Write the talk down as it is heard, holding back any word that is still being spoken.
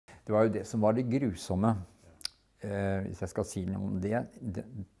Det var jo det som var det grusomme, hvis jeg skal si noe om det,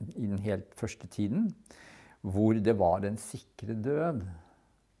 i den helt første tiden, hvor det var en sikre død,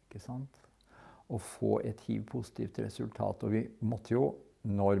 ikke sant? Å få et hiv-positivt resultat. Og vi måtte jo,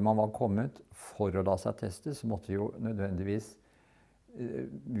 når man var kommet for å la seg teste, så måtte vi jo nødvendigvis,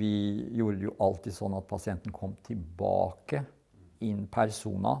 vi gjorde jo alltid sånn at pasienten kom tilbake in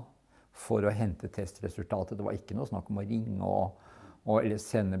persona for å hente testresultatet. Det var ikke noe snakk om å ringe eller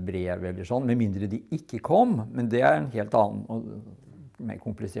sende brev eller sånn, med mindre de ikke kom. Men det er en helt annen og mer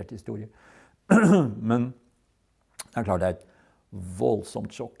komplisert historie. Men det er klart det er et voldsomt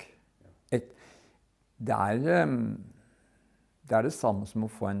sjokk. Det er det samme som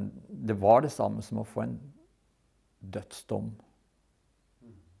å få det var det samme som å få en dødsdom.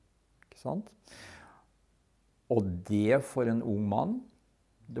 Ikke sant? Og det for en ung mann,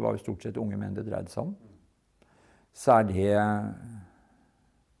 det var jo stort sett unge menn det dreide seg om, så er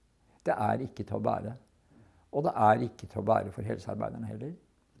det er ikke til å bære. Og det er ikke til å bære for helsearbeiderne heller.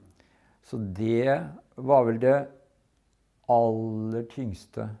 Så det var vel det aller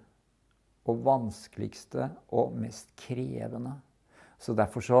tyngste og vanskeligste og mest krevende. Så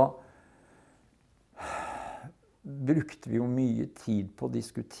derfor så brukte vi jo mye tid på å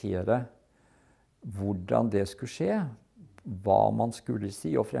diskutere hvordan det skulle skje, hva man skulle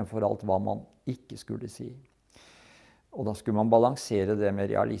si, og fremfor alt hva man ikke skulle si. Og da skulle man balansere det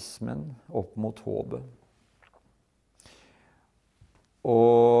med realismen opp mot håpet.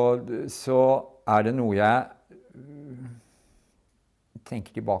 Og så er det noe jeg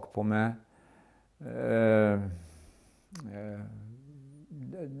tenker tilbake på med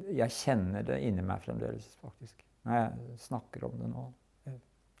jeg kjenner det inni meg fremdeles, faktisk, når jeg snakker om det nå.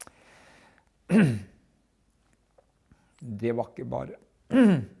 Det var ikke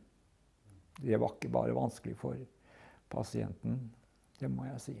bare vanskelig for pasienten, det må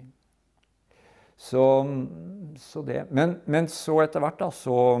jeg si. Så det. Men så etter hvert da,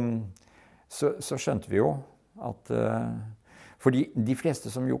 så skjønte vi jo at fordi de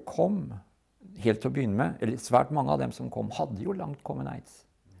fleste som jo kom helt til å begynne med, eller svært mange av dem som kom, hadde jo langt kommet AIDS.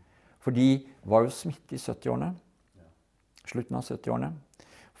 For de var jo smittet i 70-årene, slutten av 70-årene.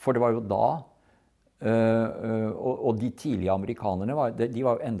 For det var jo da, og de tidlige amerikanerne, de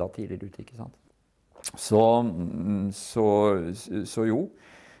var jo enda tidligere ute, ikke sant? Så jo,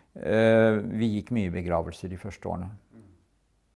 vi gikk mye begravelser de første årene.